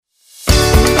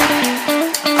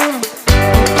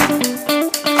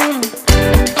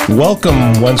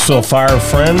Welcome, Wentzville Fire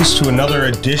friends, to another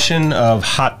edition of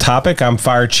Hot Topic. I'm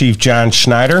Fire Chief John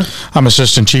Schneider. I'm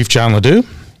Assistant Chief John Ledoux.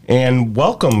 And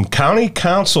welcome, County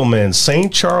Councilman,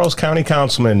 St. Charles County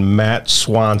Councilman Matt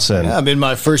Swanson. Yeah, I'm in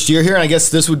my first year here, and I guess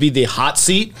this would be the hot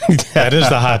seat. That is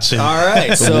the hot seat. All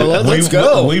right, so let's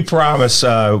go. We promise,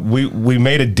 we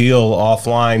made a deal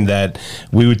offline that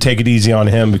we would take it easy on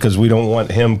him because we don't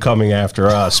want him coming after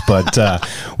us. But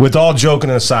with all joking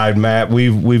aside, Matt,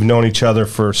 we've known each other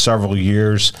for several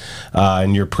years.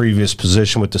 In your previous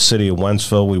position with the city of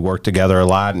Wentzville, we worked together a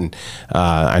lot, and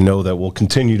I know that we'll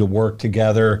continue to work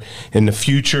together in the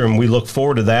future, and we look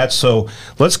forward to that. So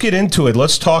let's get into it.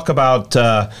 Let's talk about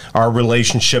our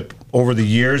relationship over the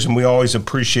years, and we always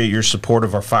appreciate your support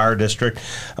of our fire district.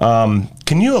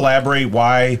 Can you elaborate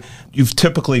why you've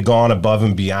typically gone above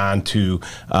and beyond to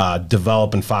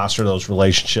develop and foster those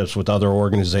relationships with other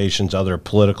organizations, other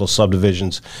political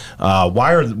subdivisions?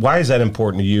 Why is that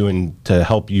important to you and to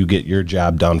help you get your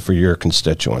job done for your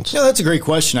constituents? Yeah, that's a great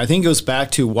question. I think it goes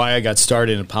back to why I got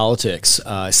started in politics.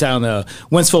 I sat on the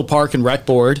Wentzville Park and Rec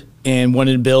Board and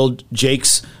wanted to build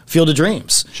Jake's Field of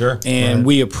Dreams. Sure. And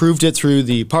we approved it through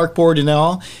the park board and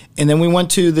all. And then we went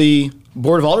to the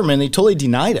Board of Aldermen. They totally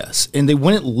denied us. And they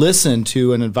wouldn't listen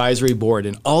to an advisory board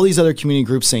and all these other community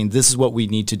groups saying this is what we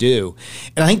need to do.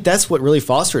 And I think that's what really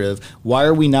fostered it. Why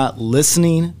are we not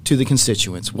listening to the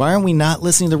constituents? Why are we not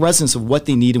listening to the residents of what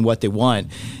they need and what they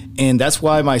want? And that's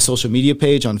why my social media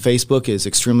page on Facebook is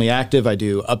extremely active. I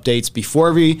do updates before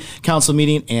every council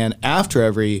meeting and after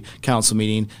every council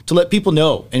meeting to let people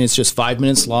know. And it's just 5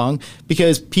 minutes long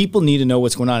because people need to know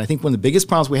what's going on. I think one of the biggest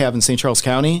problems we have in St. Charles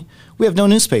County, we have no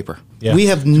newspaper. Yeah. We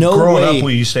have no Growing way. up,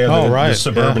 we used to have the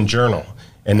Suburban Journal.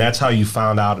 And that's how you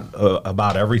found out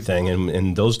about everything,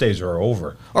 and those days are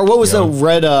over. Or what was the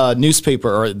red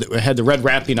newspaper, or it had the red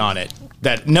wrapping on it,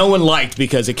 that no one liked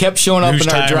because it kept showing up in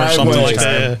our driveway. Like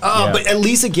that. But at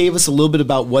least it gave us a little bit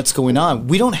about what's going on.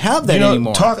 We don't have that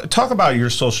anymore. Talk about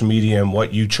your social media and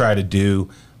what you try to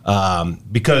do.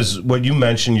 Because what you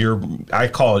mentioned, I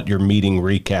call it your meeting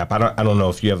recap. I don't know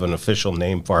if you have an official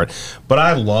name for it, but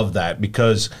I love that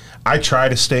because I try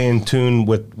to stay in tune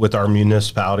with our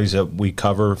municipalities that we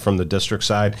cover from the district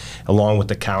side, along with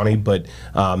the county. But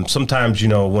sometimes,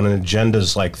 when an agenda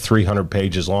is like 300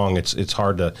 pages long, it's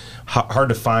hard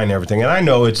to find everything. And I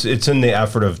know it's in the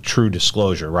effort of true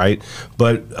disclosure, right?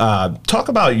 But talk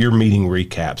about your meeting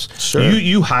recaps. Sure.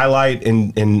 You highlight,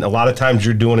 and a lot of times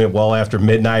you're doing it well after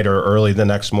midnight or early the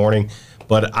next morning.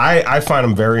 But I find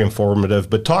them very informative.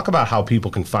 But talk about how people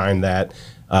can find that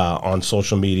on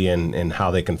social media and how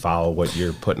they can follow what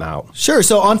you're putting out. Sure.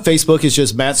 So on Facebook, it's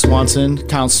just Matt Swanson,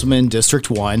 Councilman, District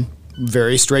 1.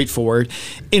 Very straightforward.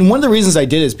 And one of the reasons I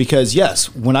did is because,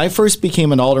 yes, when I first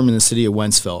became an alderman in the city of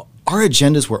Wentzville, our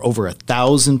agendas were over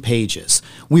 1,000 pages.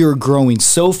 We were growing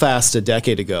so fast a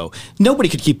decade ago. Nobody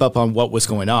could keep up on what was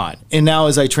going on. And now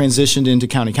as I transitioned into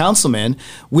county councilman,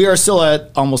 we are still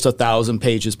at almost 1,000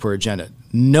 pages per agenda.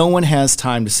 No one has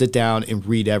time to sit down and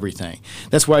read everything.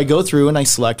 That's where I go through and I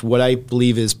select what I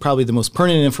believe is probably the most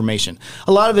pertinent information.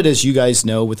 A lot of it, as you guys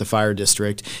know, with the fire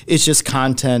district, it's just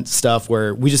content stuff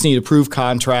where we just need approved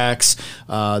contracts.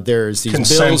 There's these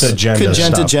consent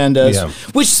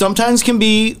agendas, which sometimes can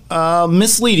be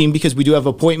misleading because we do have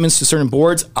appointments to certain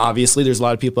boards. Obviously, there's a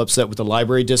lot of people upset with the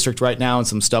library district right now and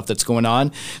some stuff that's going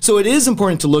on. So it is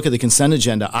important to look at the consent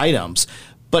agenda items.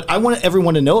 But I want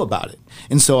everyone to know about it.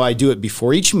 And so I do it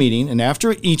before each meeting and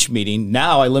after each meeting.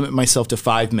 Now I limit myself to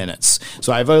 5 minutes.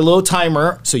 So I have a little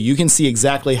timer so you can see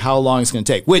exactly how long it's going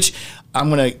to take, which I'm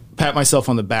going to pat myself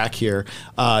on the back here.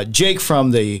 Jake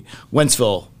from the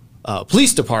Wentzville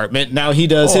police department, now he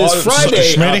does his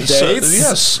Friday updates.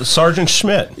 Yes, Sergeant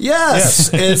Schmidt.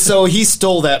 Yes. And so he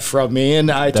stole that from me,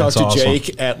 and I talked to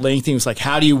Jake at length. He was like,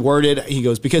 how do you word it? He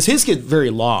goes, because his get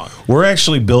very long. We're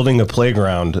actually building a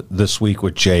playground this week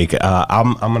with Jake.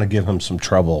 I'm going to give him some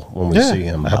trouble when we see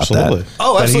him. Absolutely.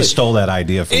 Oh, absolutely. But he stole that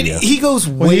idea from you. He goes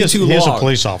way too long. He's a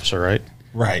police officer, right?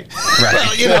 Right.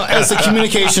 Well, as the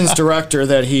communications director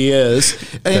that he is,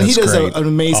 and he does an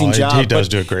amazing job. He does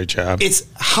do a great job. It's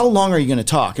how long are you going to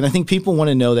talk? And I think people want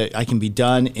to know that I can be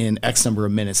done in X number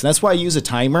of minutes. And that's why I use a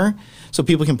timer so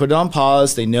people can put it on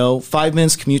pause. They know 5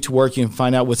 minutes commute to work. You can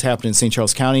find out what's happening in St.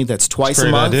 Charles County. That's twice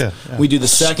a month. Idea. Yeah. We do the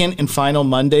second and final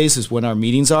Mondays is when our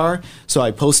meetings are. So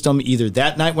I post them either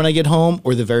that night when I get home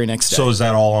or the very next day. So is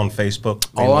that all on Facebook?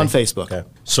 All on Facebook. Okay.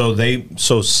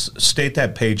 So state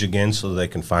that page again so they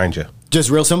can find you. Just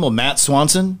real simple. Matt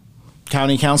Swanson,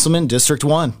 County Councilman, District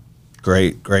 1.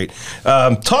 Great.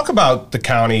 Talk about the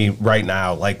county right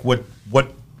now. Like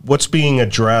what's being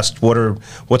addressed?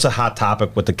 What's a hot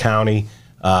topic with the county?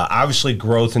 Obviously,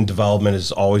 growth and development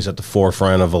is always at the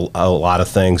forefront of a lot of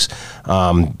things.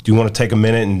 Do you want to take a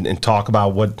minute and talk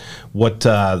about what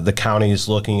the county is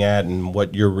looking at and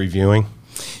what you're reviewing?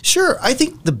 Sure. I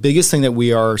think the biggest thing that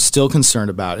we are still concerned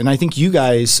about, and I think you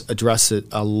guys address it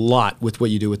a lot with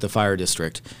what you do with the fire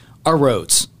district, are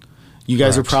roads. You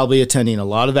guys are probably attending a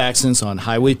lot of accidents on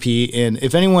Highway P. And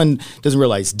if anyone doesn't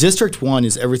realize, District 1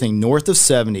 is everything north of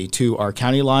 70 to our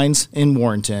county lines in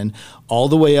Warrenton, all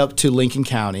the way up to Lincoln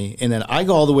County. And then I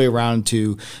go all the way around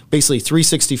to basically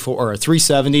 364 or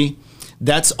 370.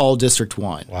 That's all District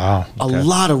 1. Wow. A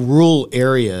lot of rural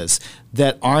areas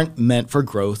that aren't meant for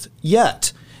growth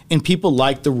yet. And people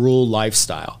like the rural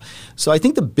lifestyle. So I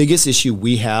think the biggest issue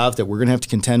we have that we're going to have to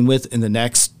contend with in the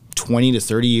next 20 to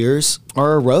 30 years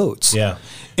are our roads. Yeah.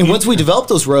 And once we develop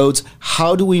those roads,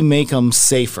 how do we make them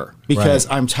safer? Because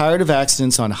I'm tired of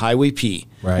accidents on Highway P.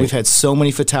 Right. We've had so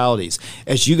many fatalities.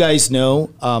 As you guys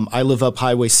know, I live up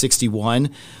Highway 61.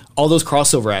 All those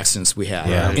crossover accidents we had.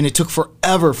 Yeah. And it took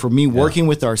forever for me working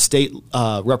with our state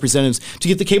representatives to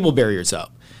get the cable barriers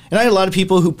up. And I had a lot of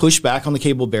people who pushed back on the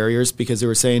cable barriers because they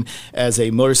were saying, as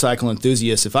a motorcycle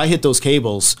enthusiast, if I hit those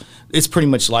cables, it's pretty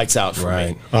much lights out for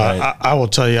me. I will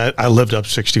tell you, I lived up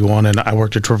 61 and I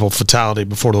worked a triple fatality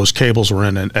before those cables were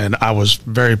in, and I was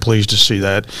very pleased to see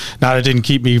that. Now, it didn't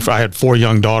keep me. I had 4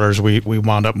 young daughters. We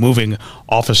wound up moving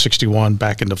off of 61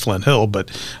 back into Flint Hill,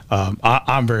 but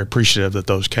I'm very appreciative that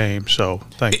those came. So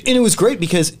thank you. And it was great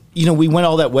because, we went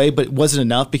all that way, but it wasn't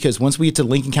enough because once we get to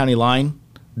Lincoln County line,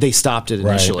 they stopped it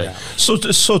initially. Right. So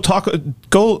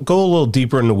go a little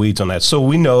deeper in the weeds on that. So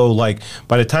we know, like,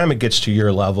 by the time it gets to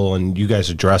your level and you guys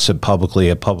address it publicly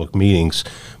at public meetings,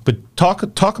 but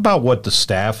talk about what the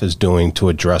staff is doing to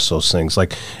address those things.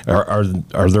 Like,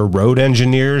 are there road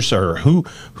engineers, or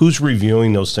who's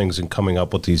reviewing those things and coming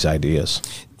up with these ideas?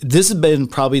 This has been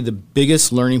probably the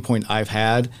biggest learning point I've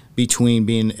had between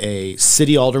being a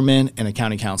city alderman and a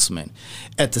county councilman.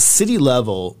 At the city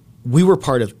level, we were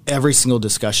part of every single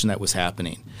discussion that was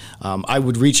happening. I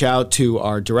would reach out to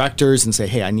our directors and say,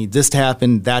 hey, I need this to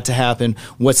happen, that to happen.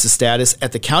 What's the status?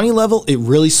 At the county level, it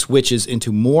really switches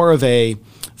into more of a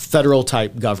federal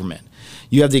type government.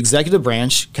 You have the executive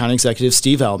branch, County Executive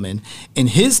Steve Elman, and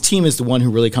his team is the one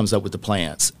who really comes up with the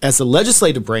plans. As the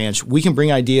legislative branch, we can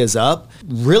bring ideas up.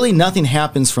 Really, nothing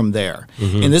happens from there.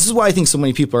 Mm-hmm. And this is why I think so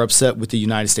many people are upset with the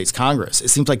United States Congress. It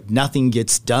seems like nothing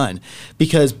gets done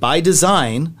because by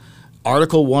design,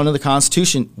 Article 1 of the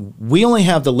Constitution, we only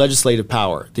have the legislative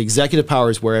power. The executive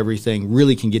power is where everything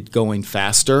really can get going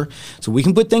faster. So we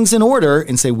can put things in order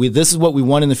and say, this is what we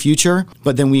want in the future,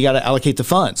 but then we got to allocate the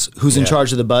funds. Who's in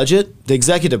charge of the budget? The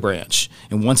executive branch.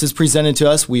 And once it's presented to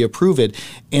us, we approve it.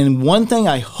 And one thing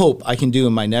I hope I can do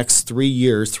in my next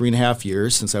 3.5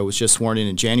 years, since I was just sworn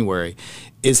in January,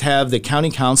 is have the county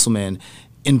councilman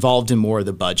involved in more of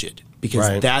the budget.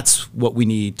 Because that's what we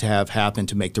need to have happen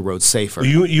to make the roads safer.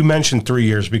 You mentioned 3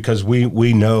 years because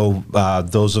we know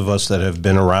those of us that have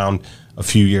been around a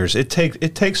few years. It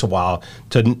takes a while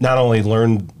to not only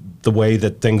learn the way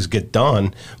that things get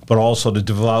done, but also to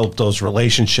develop those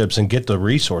relationships and get the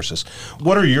resources.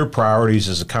 What are your priorities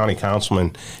as a county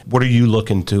councilman? What are you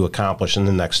looking to accomplish in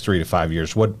the next 3 to 5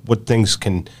 years? What things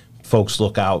can folks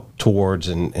look out towards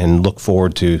and look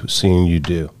forward to seeing you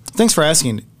do? Thanks for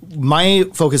asking. My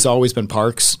focus has always been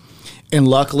parks, and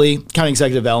luckily, County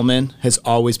Executive Elman has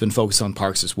always been focused on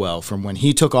parks as well. From when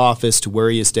he took office to where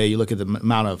he is today, you look at the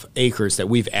amount of acres that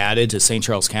we've added to St.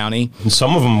 Charles County. And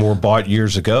some of them were bought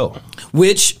years ago.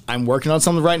 Which I'm working on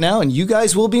something right now, and you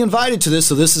guys will be invited to this,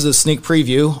 so this is a sneak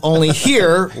preview. Only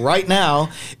here, right now,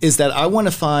 is that I want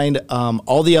to find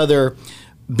all the other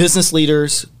business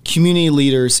leaders, community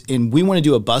leaders, and we want to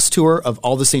do a bus tour of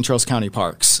all the St. Charles County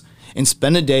parks and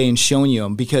spend a day and showing you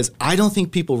them, because I don't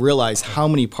think people realize how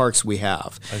many parks we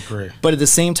have. I agree. But at the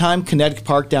same time, Connecticut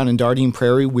Park down in Dardine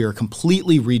Prairie, we are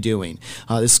completely redoing.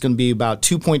 This is going to be about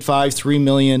 $2.5–3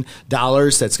 million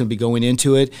that's going to be going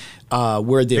into it.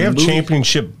 Where they have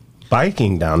championship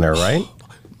biking down there, right?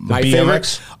 My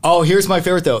favorite. Oh, here's my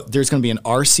favorite though. There's going to be an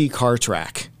RC car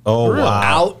track. Oh, wow.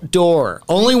 Outdoor.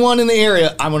 Only one in the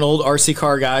area. I'm an old RC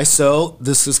car guy, so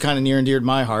this is kind of near and dear to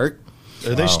my heart.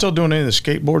 Are they still doing any of the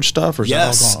skateboard stuff? Or is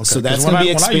yes. That all gone? Okay. So that's going to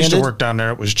be expanded. When I used to work down there,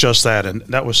 it was just that, and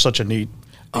that was such a neat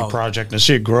project. And to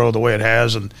see it grow the way it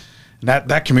has, and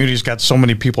that community's got so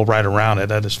many people right around it.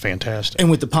 That is fantastic. And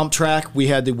with the pump track, we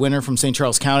had the winner from St.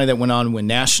 Charles County that went on to win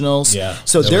nationals. Yeah.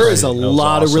 So there is a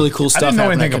lot of really cool stuff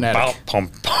happening in Connecticut. I didn't know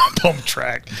anything about pump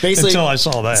track Basically, until I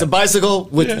saw that. It's a bicycle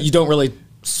with you don't really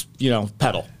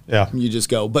pedal. Yeah. You just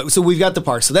go. But so we've got the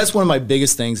parks. So that's one of my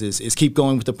biggest things is keep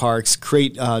going with the parks,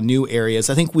 create new areas.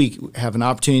 I think we have an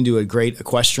opportunity to do a great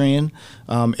equestrian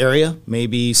area,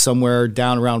 maybe somewhere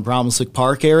down around Bromleslick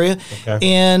Park area. Okay.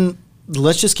 And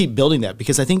let's just keep building that,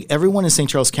 because I think everyone in St.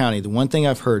 Charles County, the one thing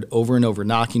I've heard over and over,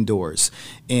 knocking doors.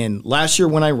 And last year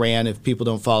when I ran, if people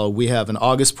don't follow, we have an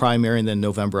August primary and then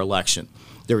November election.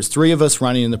 There was 3 of us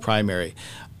running in the primary.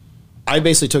 I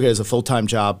basically took it as a full-time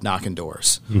job knocking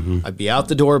doors. Mm-hmm. I'd be out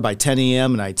the door by 10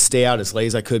 a.m. and I'd stay out as late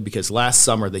as I could, because last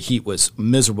summer the heat was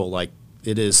miserable like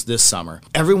it is this summer.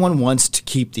 Everyone wants to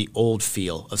keep the old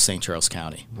feel of St. Charles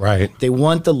County. Right. They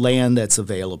want the land that's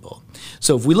available.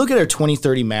 So if we look at our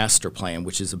 2030 master plan,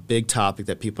 which is a big topic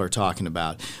that people are talking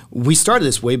about, we started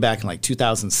this way back in like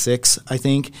 2006, I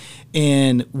think,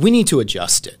 and we need to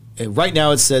adjust it. And right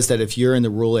now it says that if you're in the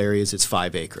rural areas, it's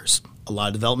 5 acres. A lot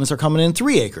of developments are coming in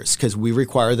 3 acres because we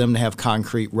require them to have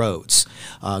concrete roads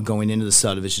going into the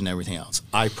subdivision and everything else.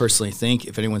 I personally think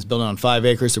if anyone's building on 5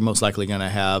 acres, they're most likely going to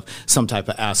have some type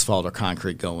of asphalt or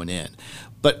concrete going in.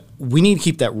 But we need to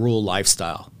keep that rural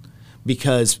lifestyle,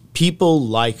 because people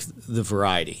like the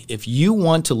variety. If you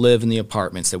want to live in the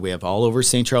apartments that we have all over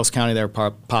St. Charles County that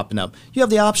are popping up, you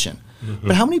have the option. Mm-hmm.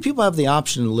 But how many people have the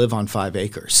option to live on 5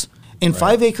 acres? And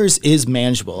 5 acres is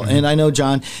manageable. Mm-hmm. And I know,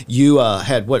 John, you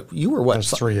had what? You were what?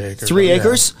 That's 3 acres. 3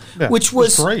 acres, yeah. Which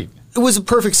was great. It was a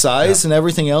perfect size, and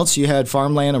everything else. You had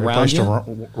farmland around you.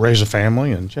 To raise a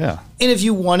family, and yeah. And if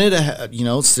you wanted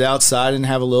to, sit outside and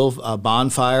have a little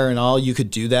bonfire and all, you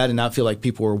could do that and not feel like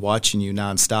people were watching you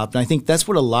nonstop. And I think that's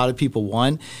what a lot of people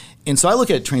want. And so I look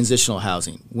at transitional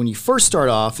housing. When you first start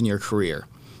off in your career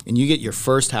and you get your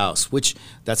first house, which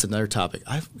that's another topic.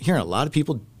 I'm hearing a lot of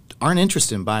people aren't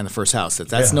interested in buying the first house.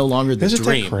 That's no longer the Isn't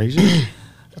dream. That crazy?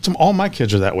 All my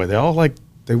kids are that way. They all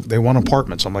they want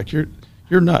apartments. I'm like, you're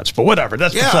nuts, but whatever.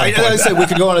 That's I said we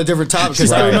could go on a different topic,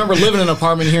 because I remember living in an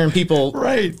apartment, hearing people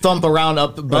thump around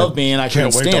up above me, and I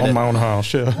couldn't stand it. Can't wait to own my own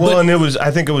house. Yeah. Well, and I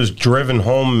think it was driven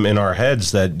home in our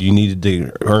heads that you needed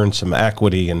to earn some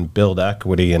equity and build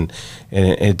equity, and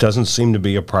it doesn't seem to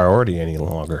be a priority any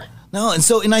longer. No,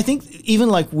 and I think even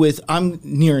like I'm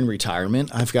nearing retirement.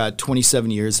 I've got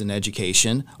 27 years in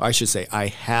education. Or I should say I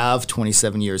have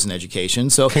 27 years in education.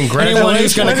 So anyone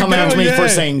who's going to come after me for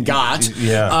saying "got,"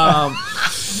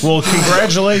 well,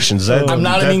 congratulations. I'm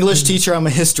not an English teacher. I'm a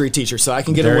history teacher, so I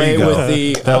can get away with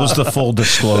the. That was the full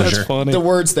disclosure. That's funny. The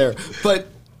words there, but.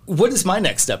 What is my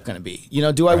next step going to be?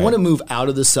 Do I want to move out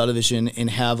of the subdivision and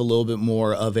have a little bit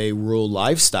more of a rural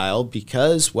lifestyle?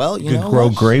 Because, you know, grow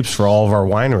grapes for all of our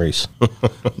wineries.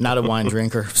 Not a wine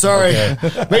drinker. Sorry.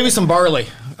 Okay. Maybe some barley.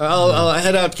 I'll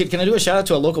head out. Can I do a shout out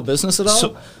to a local business at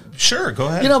all? Sure, go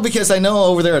ahead. Because I know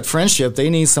over there at Friendship, they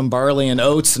need some barley and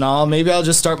oats and all. Maybe I'll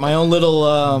just start my own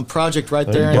little project right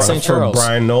there in St. Charles. For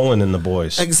Brian Nolan and the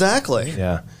boys. Exactly.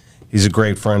 Yeah. He's a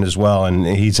great friend as well, and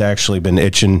he's actually been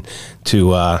itching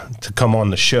to come on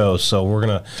the show. So we're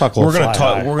gonna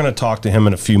talk to him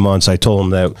in a few months. I told him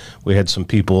that we had some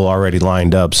people already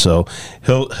lined up, so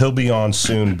he'll be on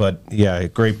soon. But yeah,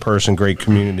 great person, great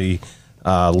community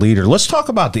leader. Let's talk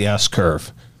about the S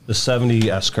curve, the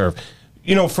 70 S curve.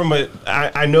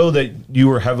 I know that you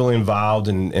were heavily involved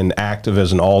and active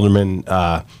as an alderman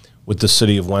with the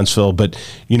city of Wentzville, but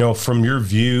from your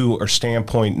view or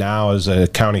standpoint now as a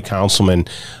county councilman,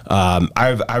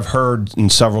 I've heard in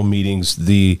several meetings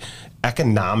the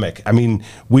economic. I mean,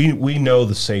 we know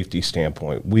the safety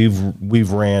standpoint.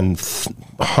 We've ran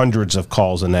hundreds of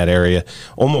calls in that area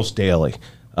almost daily.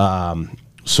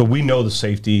 So we know the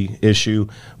safety issue.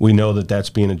 We know that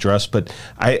that's being addressed. But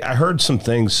I heard some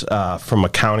things from a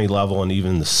county level and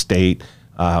even the state.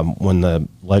 When the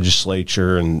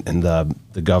legislature and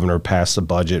the governor passed the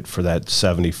budget for that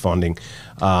 70 funding.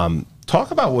 Talk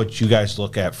about what you guys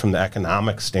look at from the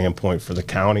economic standpoint for the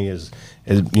county.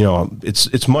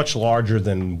 It's much larger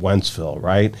than Wentzville,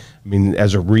 right? I mean,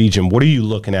 as a region, what are you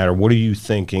looking at, or what are you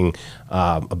thinking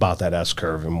about that S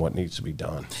curve and what needs to be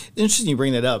done? Interesting you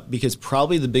bring that up, because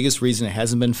probably the biggest reason it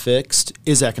hasn't been fixed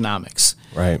is economics.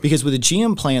 Right. Because with a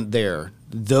GM plant there,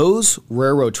 those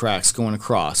railroad tracks going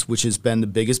across, which has been the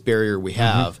biggest barrier we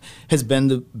have, has been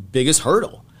the biggest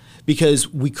hurdle, because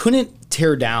we couldn't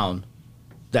tear down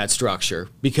that structure,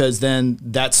 because then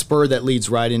that spur that leads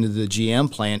right into the GM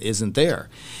plant isn't there.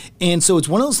 And so it's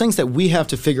one of those things that we have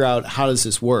to figure out, how does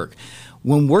this work?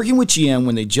 When working with GM,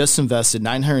 when they just invested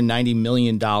 $990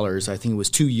 million, I think it was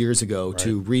 2 years ago,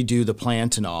 to redo the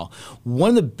plant and all, one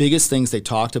of the biggest things they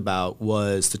talked about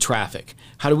was the traffic.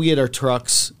 How do we get our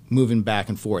trucks moving back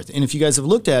and forth? And if you guys have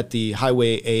looked at the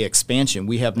Highway A expansion,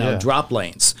 we have now drop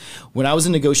lanes. When I was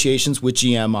in negotiations with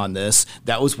GM on this,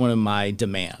 that was one of my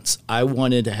demands. I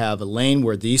wanted to have a lane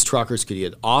where these truckers could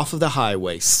get off of the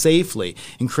highway safely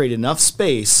and create enough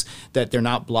space that they're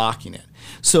not blocking it.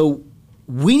 So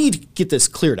we need to get this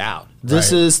cleared out.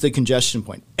 This is the congestion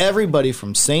point. Everybody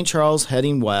from St. Charles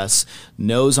heading west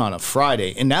knows on a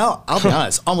Friday, and now, I'll be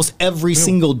honest, almost every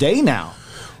single day now.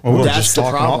 Well, That's the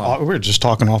problem. We were just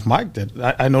talking off mic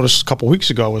that I noticed a couple weeks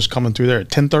ago I was coming through there at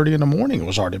 10:30 in the morning. It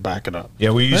was already backing up.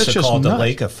 Yeah, we used to call it the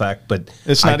lake effect, but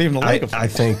it's not even the lake effect. I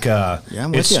think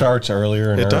it starts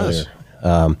earlier and it earlier.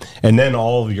 Does. And then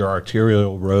all of your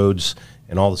arterial roads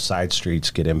and all the side streets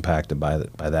get impacted by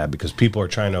that because people are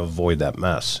trying to avoid that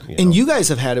mess. And you guys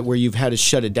have had it where you've had to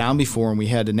shut it down before, and we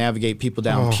had to navigate people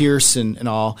down Pierce and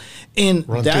all, and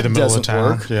Run that through the middle doesn't of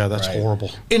town. work. Yeah, that's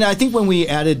horrible. And I think when we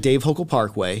added Dave Hochul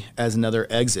Parkway as another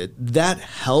exit, that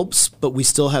helps, but we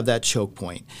still have that choke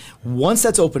point. Once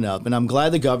that's opened up, and I'm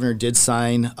glad the governor did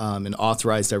sign and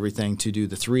authorized everything to do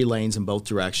the 3 lanes in both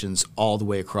directions all the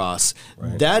way across,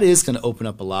 that is going to open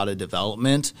up a lot of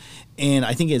development. And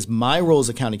I think as my role as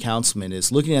a county councilman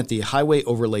is looking at the highway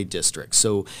overlay district.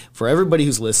 So for everybody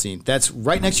who's listening, that's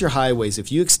right next to your highways.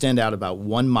 If you extend out about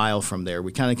 1 mile from there,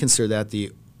 we kind of consider that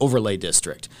the overlay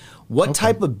district. What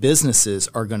type of businesses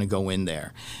are going to go in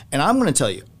there? And I'm going to tell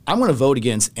you, I'm going to vote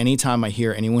against any time I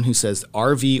hear anyone who says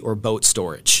RV or boat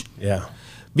storage. Yeah.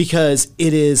 Because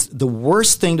it is the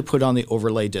worst thing to put on the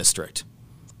overlay district.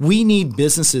 We need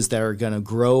businesses that are going to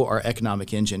grow our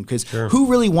economic engine because who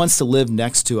really wants to live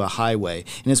next to a highway?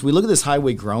 And as we look at this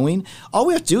highway growing, all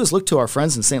we have to do is look to our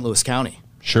friends in St. Louis County.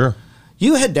 Sure.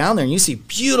 You head down there and you see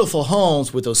beautiful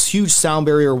homes with those huge sound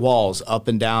barrier walls up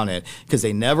and down it because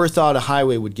they never thought a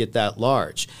highway would get that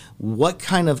large. What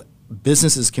kind of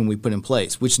businesses can we put in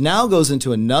place? Which now goes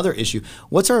into another issue.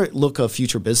 What's our look of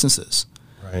future businesses?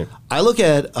 Right. I look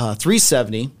at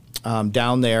 370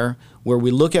 down there, where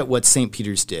we look at what St.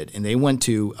 Peter's did, and they went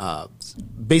to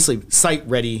basically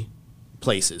site-ready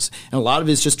places. And a lot of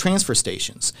it is just transfer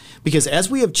stations. Because as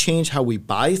we have changed how we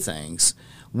buy things,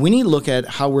 we need to look at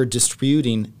how we're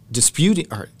distributing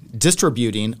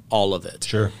all of it.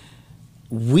 Sure.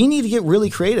 We need to get really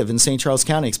creative in St. Charles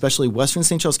County, especially western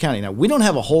St. Charles County. Now, we don't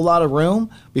have a whole lot of room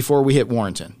before we hit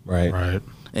Warrenton. Right.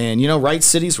 And, right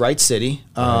city's right city.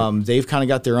 They've kind of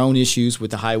got their own issues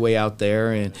with the highway out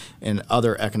there and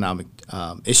other economic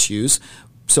issues.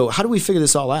 So how do we figure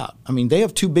this all out? I mean, they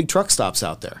have 2 big truck stops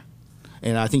out there.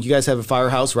 And I think you guys have a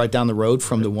firehouse right down the road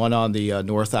from the one on the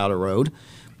North Outer Road.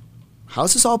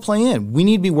 How's this all play in? We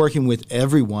need to be working with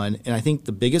everyone. And I think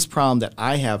the biggest problem that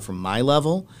I have from my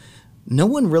level, no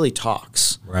one really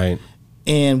talks. Right.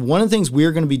 And one of the things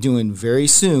we're going to be doing very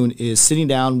soon is sitting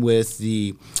down with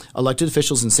the elected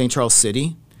officials in St. Charles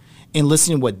City and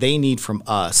listening to what they need from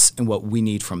us and what we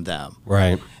need from them.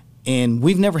 Right. And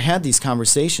we've never had these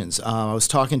conversations. I was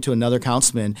talking to another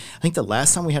councilman. I think the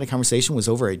last time we had a conversation was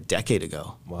over a decade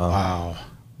ago. Wow.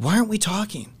 Why aren't we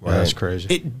talking? Right. That's crazy.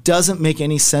 It doesn't make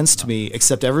any sense to me,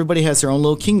 except everybody has their own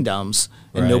little kingdoms,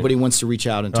 and nobody wants to reach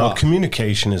out and talk.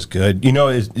 Communication is good.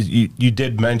 You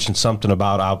did mention something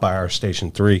about out by our Station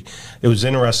 3. It was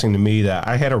interesting to me that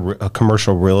I had a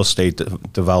commercial real estate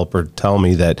developer tell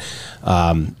me that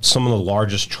some of the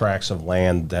largest tracts of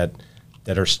land that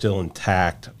are still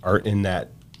intact are in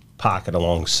that pocket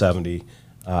along 70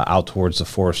 out towards the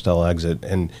Forestville exit,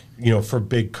 and for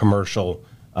big commercial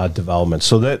development.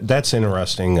 So that's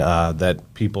interesting that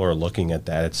people are looking at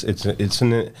that. It's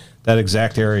in that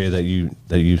exact area that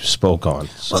you spoke on.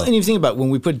 So. Well, and you think about when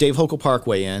we put Dave Hochul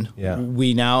Parkway in,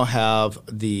 we now have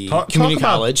the community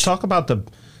college. Talk about the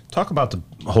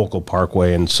Hochul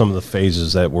Parkway and some of the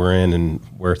phases that we're in and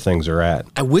where things are at.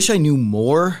 I wish I knew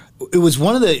more. It was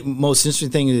one of the most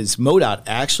interesting things is MoDOT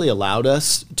actually allowed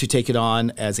us to take it on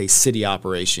as a city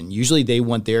operation. Usually they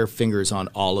want their fingers on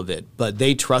all of it, but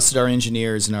they trusted our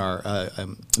engineers and our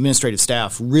administrative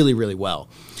staff really, really well.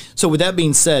 So with that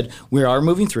being said, we are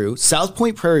moving through. South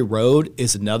Point Prairie Road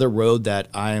is another road that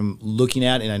I'm looking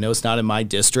at, and I know it's not in my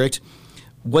district.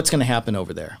 What's going to happen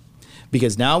over there?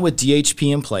 Because now with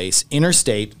DHP in place,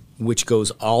 interstate, which goes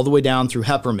all the way down through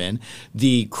Hepperman,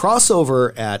 the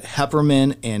crossover at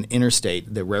Hepperman and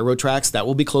interstate, the railroad tracks, that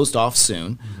will be closed off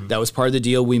soon. Mm-hmm. That was part of the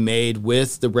deal we made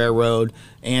with the railroad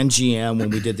and GM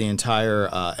when we did the entire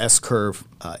S-curve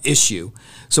issue.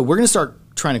 So we're going to start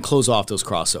trying to close off those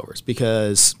crossovers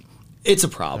because It's a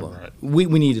problem. Right. We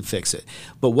need to fix it.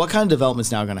 But what kind of development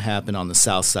is now going to happen on the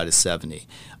south side of 70?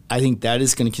 I think that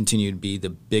is going to continue to be the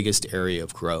biggest area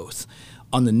of growth.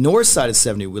 On the north side of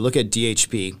 70, we look at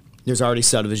DHP. There's already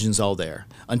subdivisions all there.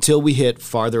 Until we hit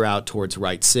farther out towards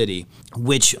Wright City,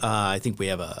 which I think we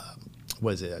have a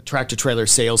tractor trailer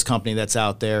sales company that's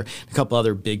out there, a couple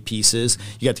other big pieces.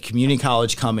 You got the community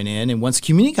college coming in, and once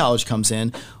community college comes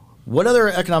in, what other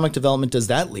economic development does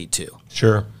that lead to?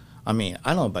 Sure. I mean, I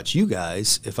don't know about you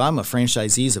guys. If I'm a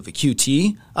franchisee of a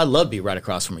QT, I'd love to be right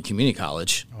across from a community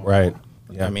college. Right.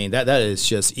 Yeah. I mean, that is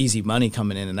just easy money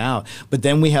coming in and out. But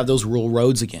then we have those rural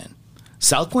roads again.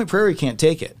 South Point Prairie can't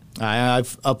take it.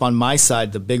 I've up on my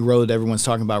side, the big road everyone's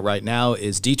talking about right now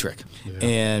is Dietrich. Yeah.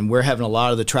 And we're having a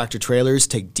lot of the tractor trailers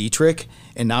take Dietrich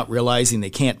and not realizing they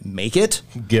can't make it.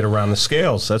 Get around the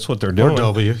scales. That's what they're doing. Or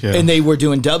W, yeah. And they were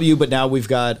doing W, but now we've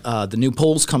got the new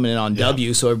poles coming in on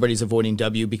W, so everybody's avoiding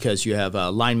W because you have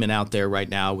linemen out there right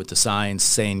now with the signs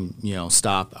saying,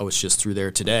 stop. I was just through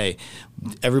there today.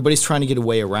 Everybody's trying to get a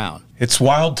way around. It's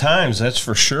wild times, that's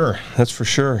for sure. That's for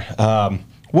sure.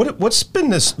 What's been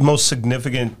this most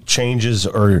significant changes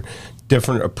or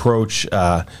different approach?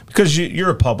 Because you're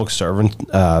a public servant,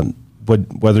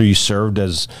 whether you served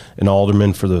as an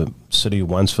alderman for the city of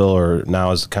Wentzville or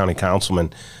now as the county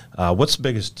councilman, what's the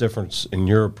biggest difference in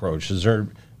your approach? Is there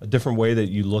a different way that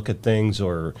you look at things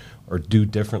or do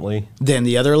differently than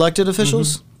the other elected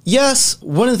officials? Mm-hmm. Yes.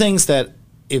 One of the things that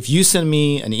if you send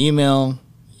me an email,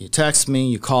 you text me,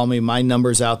 you call me, my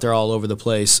number's out there all over the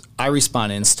place, I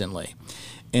respond instantly.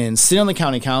 And sitting on the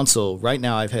county council, right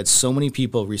now I've had so many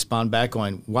people respond back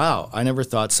going, wow, I never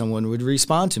thought someone would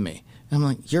respond to me. And I'm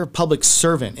like, you're a public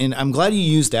servant. And I'm glad you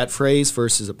used that phrase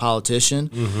versus a politician,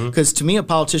 because to me, a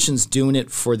politician's doing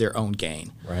it for their own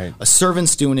gain. Right. A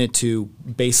servant's doing it to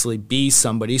basically be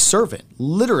somebody's servant.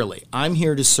 Literally, I'm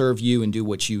here to serve you and do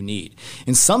what you need.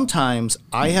 And sometimes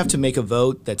I have to make a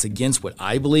vote that's against what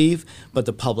I believe, but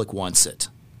the public wants it.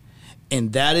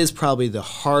 And that is probably the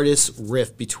hardest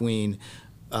rift between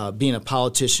being a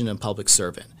politician and public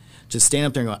servant. To stand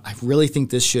up there and go, I really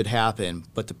think this should happen,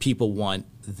 but the people want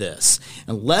this.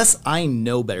 Unless I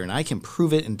know better and I can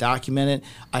prove it and document it,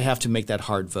 I have to make that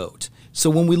hard vote. So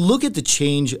when we look at the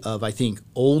change of, I think,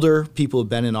 older people who have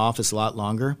been in office a lot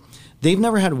longer, they've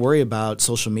never had to worry about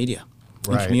social media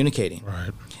and communicating.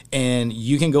 Right. And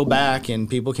you can go back and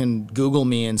people can Google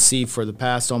me and see for the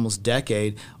past almost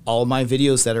decade all my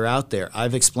videos that are out there.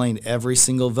 I've explained every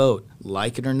single vote.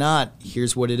 Like it or not,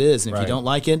 here's what it is. And if you don't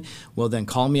like it, well, then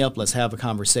call me up. Let's have a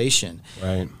conversation.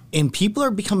 Right. And people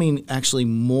are becoming actually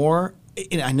more,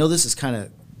 and I know this is kind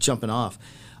of jumping off,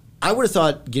 I would have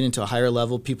thought getting to a higher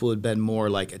level, people would have been more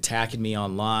like attacking me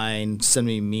online,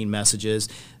 sending me mean messages.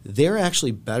 They're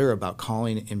actually better about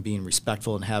calling and being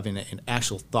respectful and having an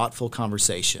actual thoughtful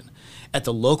conversation. At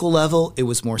the local level, it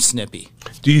was more snippy.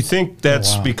 Do you think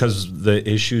that's because the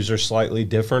issues are slightly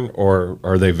different, or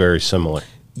are they very similar?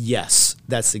 Yes,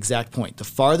 that's the exact point. The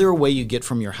farther away you get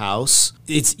from your house,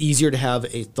 it's easier to have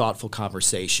a thoughtful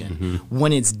conversation.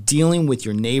 When it's dealing with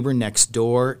your neighbor next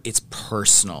door, it's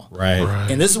personal. Right.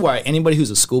 And this is why anybody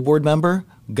who's a school board member,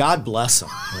 God bless them.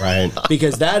 Right.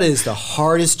 Because that is the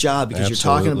hardest job, because you're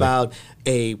talking about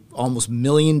a almost $1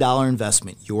 million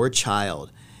investment, your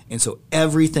child. And so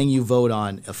everything you vote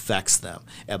on affects them.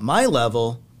 At my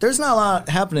level, there's not a lot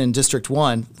happening in District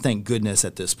 1, thank goodness,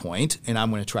 at this point, and I'm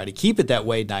going to try to keep it that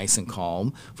way, nice and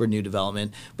calm for new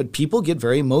development. But people get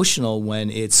very emotional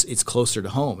when it's closer to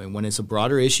home, and when it's a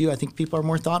broader issue, I think people are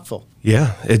more thoughtful.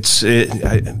 Yeah,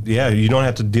 you don't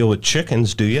have to deal with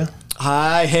chickens, do you?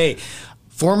 Hey,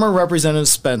 former Representative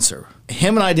Spencer,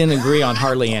 him and I didn't agree on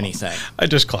hardly anything. I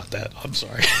just caught that. I'm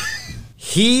sorry.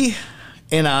 He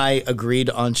and I agreed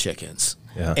on chickens.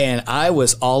 Yeah. And I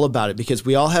was all about it because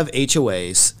we all have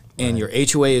HOAs, and your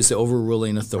HOA is the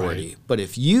overruling authority. Right. But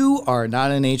if you are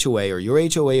not an HOA or your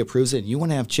HOA approves it and you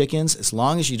want to have chickens, as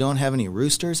long as you don't have any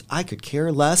roosters, I could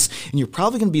care less. And you're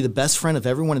probably going to be the best friend of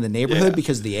everyone in the neighborhood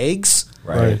because of the eggs.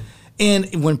 Right.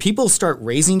 And when people start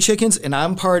raising chickens, and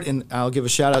and I'll give a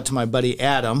shout out to my buddy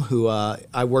Adam, who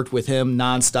I worked with him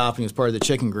nonstop, and he was part of the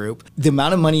chicken group. The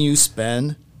amount of money you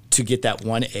spend to get that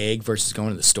one egg versus going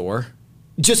to the store,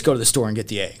 just go to the store and get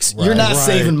the eggs. Right. You're not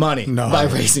saving money by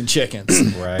raising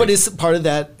chickens. But it's part of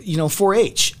that,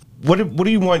 4-H. What do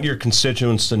you want your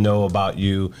constituents to know about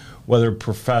you, whether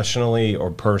professionally or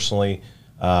personally?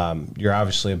 You're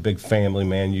obviously a big family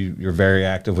man. You're very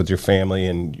active with your family,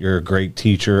 and you're a great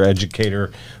teacher,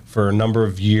 educator for a number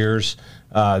of years.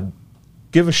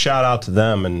 Give a shout out to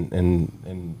them,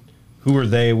 and who are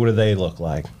they? What do they look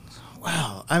like?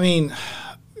 Wow. I mean,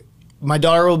 my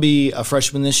daughter will be a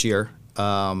freshman this year.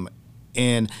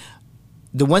 And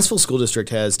the Wentzville School District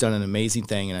has done an amazing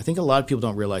thing, and I think a lot of people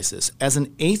don't realize this. As an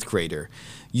 8th grader,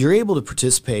 you're able to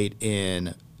participate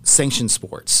in sanctioned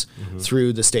sports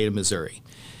through the state of Missouri.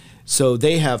 So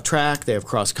they have track, they have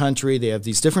cross country, they have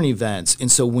these different events.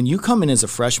 And so when you come in as a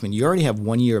freshman, you already have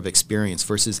 1 year of experience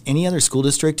versus any other school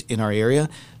district in our area.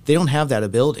 They don't have that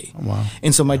ability. Wow.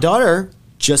 And so my daughter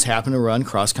just happened to run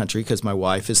cross country because my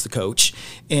wife is the coach,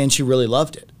 and she really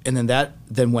loved it. And then that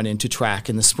then went into track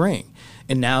in the spring.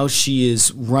 And now she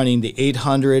is running the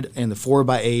 800 and the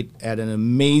 4x8 at an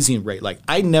amazing rate. Like,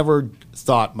 I never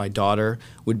thought my daughter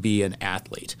would be an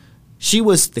athlete. She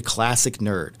was the classic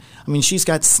nerd. I mean, she's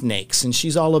got snakes, and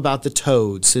she's all about the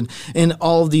toads and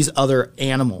all of these other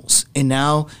animals. And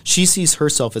now she sees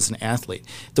herself as an athlete.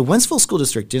 The Wentzville School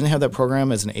District didn't have that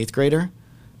program as an 8th grader.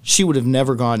 She would have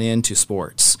never gone into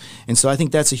sports. And so I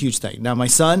think that's a huge thing. Now, my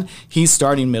son, he's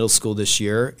starting middle school this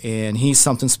year, and he's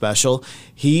something special.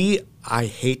 I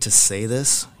hate to say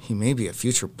this, he may be a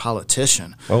future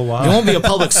politician. Oh, wow. He won't be a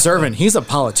public servant. He's a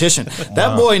politician.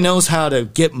 That boy knows how to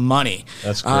get money.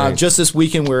 That's great. Just this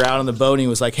weekend, we were out on the boat, and he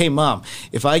was like, hey, Mom,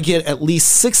 if I get at least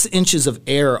 6 inches of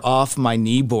air off my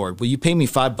knee board, will you pay me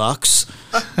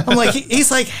 $5? I'm like, he's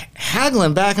like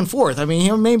haggling back and forth. I mean,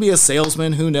 he may be a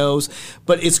salesman, who knows?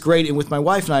 But it's great. And with my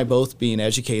wife and I both being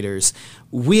educators,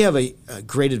 we have a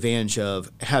great advantage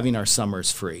of having our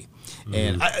summers free.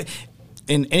 And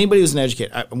and anybody who's an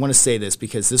educator, I want to say this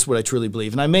because this is what I truly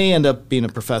believe, and I may end up being a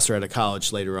professor at a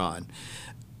college later on.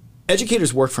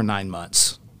 Educators work for 9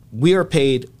 months. We are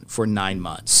paid for 9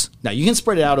 months. Now, you can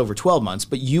spread it out over 12 months,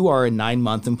 but you are a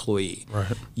 9-month employee.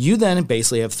 Right. You then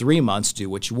basically have 3 months to do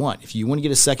what you want. If you want to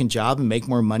get a second job and make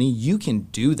more money, you can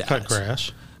do that. Cut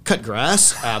grass. Cut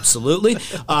grass, absolutely.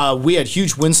 We had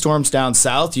huge windstorms down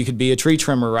south. You could be a tree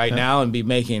trimmer right now and be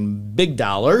making big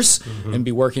dollars and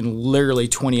be working literally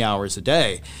 20 hours a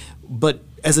day. But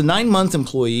as a 9-month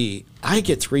employee, I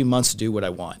get 3 months to do what I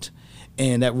want.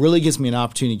 And that really gives me an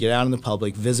opportunity to get out in the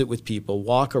public, visit with people,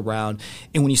 walk around.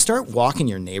 And when you start walking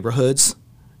your neighborhoods,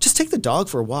 just take the dog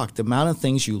for a walk. The amount of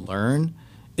things you learn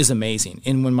is amazing.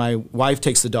 And when my wife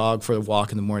takes the dog for a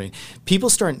walk in the morning, people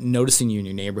start noticing you in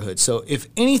your neighborhood. So if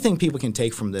anything people can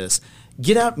take from this,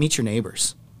 get out, meet your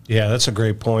neighbors. Yeah, that's a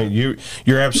great point.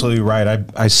 You're absolutely right.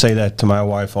 I say that to my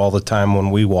wife all the time when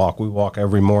we walk. We walk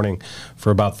every morning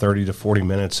for about 30 to 40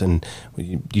 minutes, and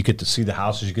you get to see the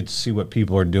houses, you get to see what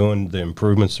people are doing, the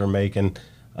improvements they're making,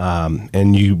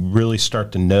 and you really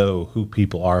start to know who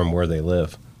people are and where they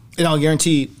live. And I'll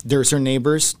guarantee there are certain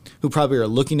neighbors who probably are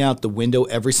looking out the window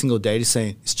every single day to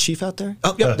say, is Chief out there?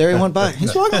 Oh, yep, there he went by.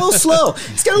 He's walking a little slow.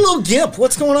 He's got a little gimp.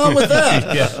 What's going on with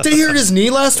that? Yeah. Did he hurt his knee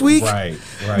last week? Right.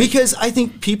 Because I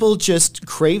think people just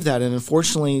crave that. And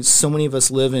unfortunately, so many of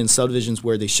us live in subdivisions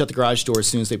where they shut the garage door as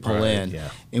soon as they pull in. Yeah.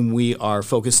 And we are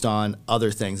focused on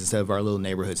other things instead of our little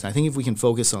neighborhoods. And I think if we can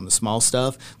focus on the small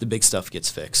stuff, the big stuff gets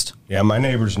fixed. Yeah, my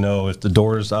neighbors know if the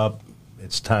door is up,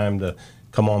 it's time to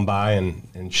come on by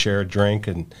and share a drink,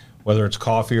 and whether it's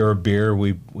coffee or a beer,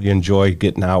 we enjoy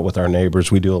getting out with our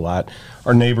neighbors. We do a lot.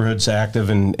 Our neighborhood's active,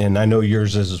 and I know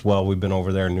yours is as well. We've been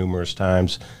over there numerous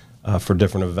times for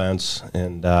different events,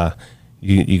 and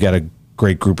you got a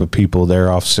great group of people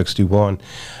there off 61.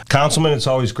 Councilman, it's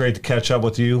always great to catch up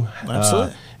with you.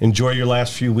 Absolutely. Enjoy your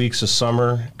last few weeks of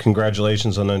summer.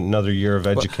 Congratulations on another year of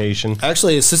education.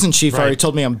 Actually, Assistant Chief already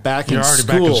told me I'm back in school.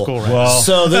 Back in school, right? Well,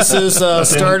 So this is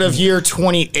start of year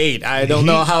 28. I don't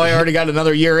know how I already got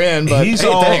another year in, but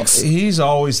thanks. He's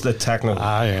always the technical.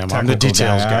 I am. I'm the technical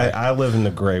details guy. I live in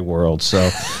the gray world. So,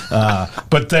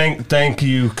 but thank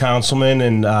you, Councilman,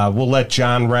 and we'll let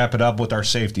John wrap it up with our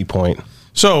safety point.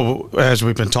 So, as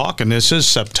we've been talking, this is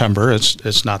September.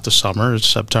 It's not the summer. It's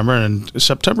September, and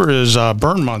September is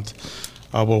burn month.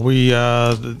 Well,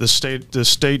 the state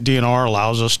DNR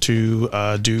allows us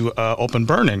to do open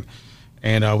burning,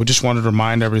 and we just wanted to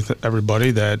remind everybody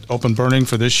that open burning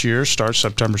for this year starts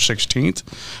September 16th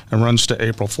and runs to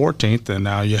April 14th. And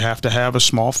now you have to have a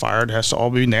small fire. It has to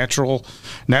all be natural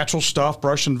stuff,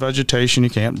 brush and vegetation. You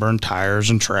can't burn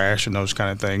tires and trash and those kind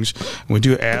of things. And we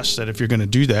do ask that if you're going to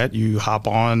do that, you hop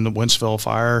on the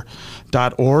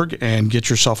wentzvillefire.org and get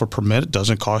yourself a permit. It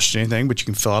doesn't cost you anything, but you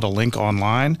can fill out a link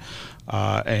online.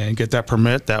 And get that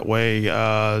permit. That way,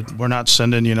 we're not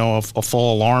sending a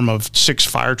full alarm of 6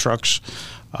 fire trucks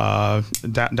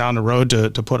down the road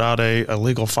to put out a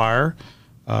legal fire.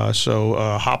 So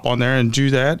hop on there and do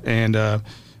that. And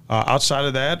outside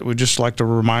of that, we'd just like to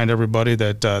remind everybody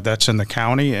that that's in the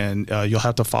county, and you'll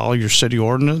have to follow your city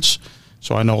ordinance.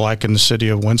 So I know, like in the city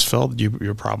of Wentzville,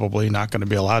 you're probably not going to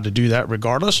be allowed to do that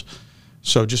regardless.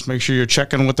 So just make sure you're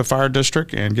checking with the fire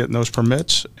district and getting those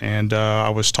permits. And I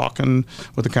was talking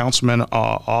with the councilman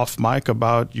off mic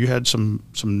about you had some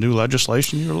new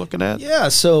legislation you were looking at. Yeah,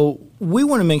 so we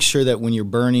want to make sure that when you're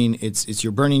burning, it's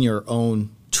you're burning your own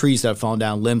trees that have fallen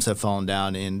down, limbs that have fallen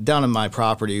down. And down on my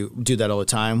property, do that all the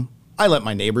time. I let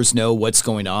my neighbors know what's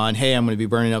going on. Hey, I'm going to be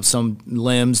burning up some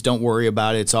limbs. Don't worry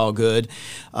about it. It's all good.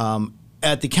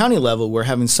 At the county level, we're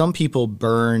having some people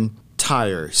burn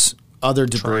tires, other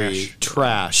debris,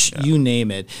 trash, you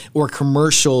name it, or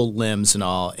commercial limbs and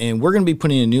all. And we're going to be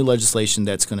putting in new legislation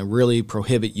that's going to really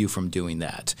prohibit you from doing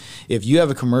that. If you have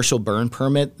a commercial burn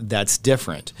permit, that's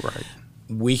different. Right.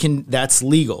 That's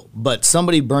legal, but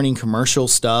somebody burning commercial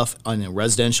stuff in a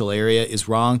residential area is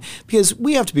wrong because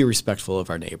we have to be respectful of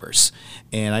our neighbors.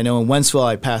 And I know in Wentzville,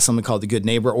 I passed something called the Good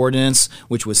Neighbor Ordinance,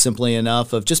 which was simply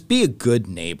enough of just be a good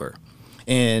neighbor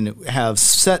and have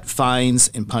set fines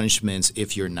and punishments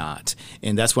if you're not.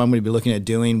 And that's what I'm going to be looking at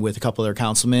doing with a couple of our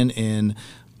councilmen in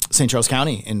St. Charles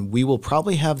County. And we will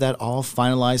probably have that all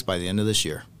finalized by the end of this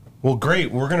year. Well,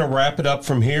 great. We're going to wrap it up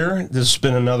from here. This has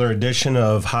been another edition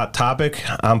of Hot Topic.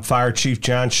 I'm Fire Chief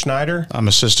John Schneider. I'm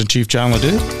Assistant Chief John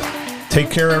Ledoux. Take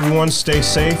care, everyone. Stay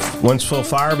safe. Wentzville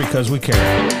Fire, because we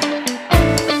care.